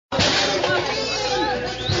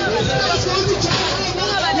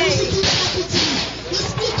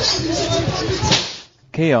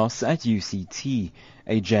Chaos at UCT.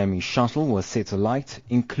 A jammy shuttle was set alight,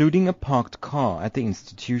 including a parked car at the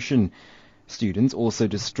institution. Students also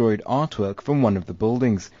destroyed artwork from one of the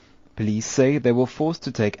buildings. Police say they were forced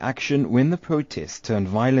to take action when the protests turned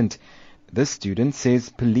violent. This student says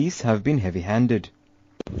police have been heavy-handed.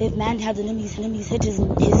 If man had him, he's hit his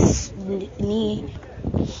knee.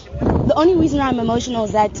 The only reason I'm emotional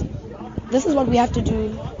is that this is what we have to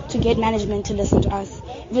do to get management to listen to us.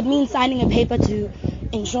 If it means signing a paper to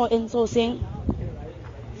ensure insourcing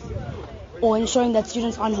or ensuring that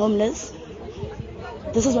students aren't homeless,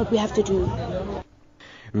 this is what we have to do.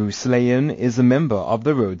 Rusleyan is a member of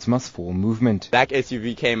the Roads Must Fall movement. Black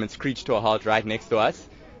SUV came and screeched to a halt right next to us.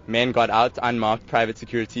 Men got out, unmarked private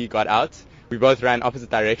security got out. We both ran opposite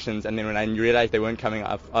directions, and then when I realized they weren't coming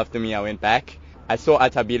after me, I went back. I saw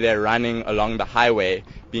Atabile running along the highway,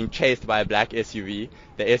 being chased by a black SUV.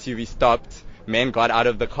 The SUV stopped, men got out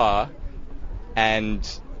of the car and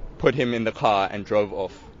put him in the car and drove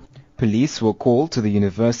off. Police were called to the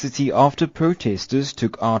university after protesters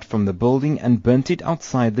took art from the building and burnt it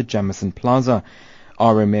outside the Jamison Plaza.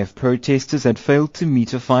 RMF protesters had failed to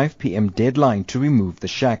meet a 5 p.m. deadline to remove the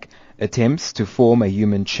shack. Attempts to form a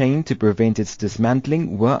human chain to prevent its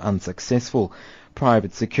dismantling were unsuccessful.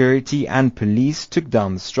 Private security and police took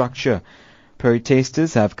down the structure.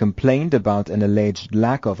 Protesters have complained about an alleged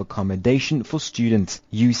lack of accommodation for students.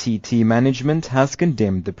 UCT management has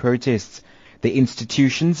condemned the protests. The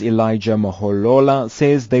institution's Elijah Moholola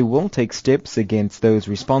says they will take steps against those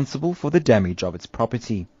responsible for the damage of its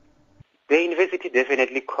property. The university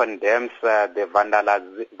definitely condemns the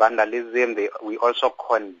vandalism. We also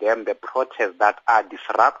condemn the protests that are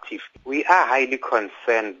disruptive. We are highly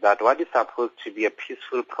concerned that what is supposed to be a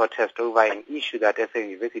peaceful protest over an issue that as a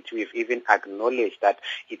university we've even acknowledged that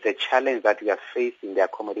it's a challenge that we are facing, the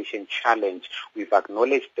accommodation challenge. We've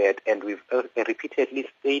acknowledged that, and we've repeatedly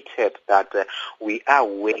stated that we are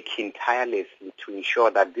working tirelessly to ensure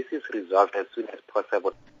that this is resolved as soon as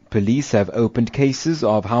possible. Police have opened cases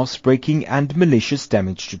of housebreaking and malicious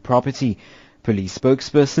damage to property. Police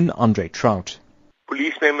spokesperson Andre Trout.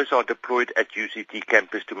 Police members are deployed at UCT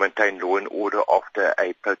campus to maintain law and order after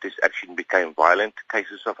a protest action became violent.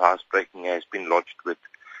 Cases of housebreaking has been lodged with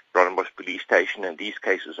Rondebosch Police Station, and these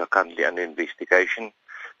cases are currently under investigation.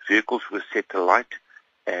 Vehicles were set alight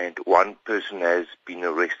and one person has been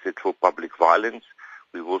arrested for public violence.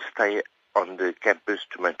 We will stay on the campus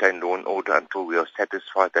to maintain law and order until we are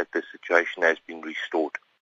satisfied that the situation has been restored.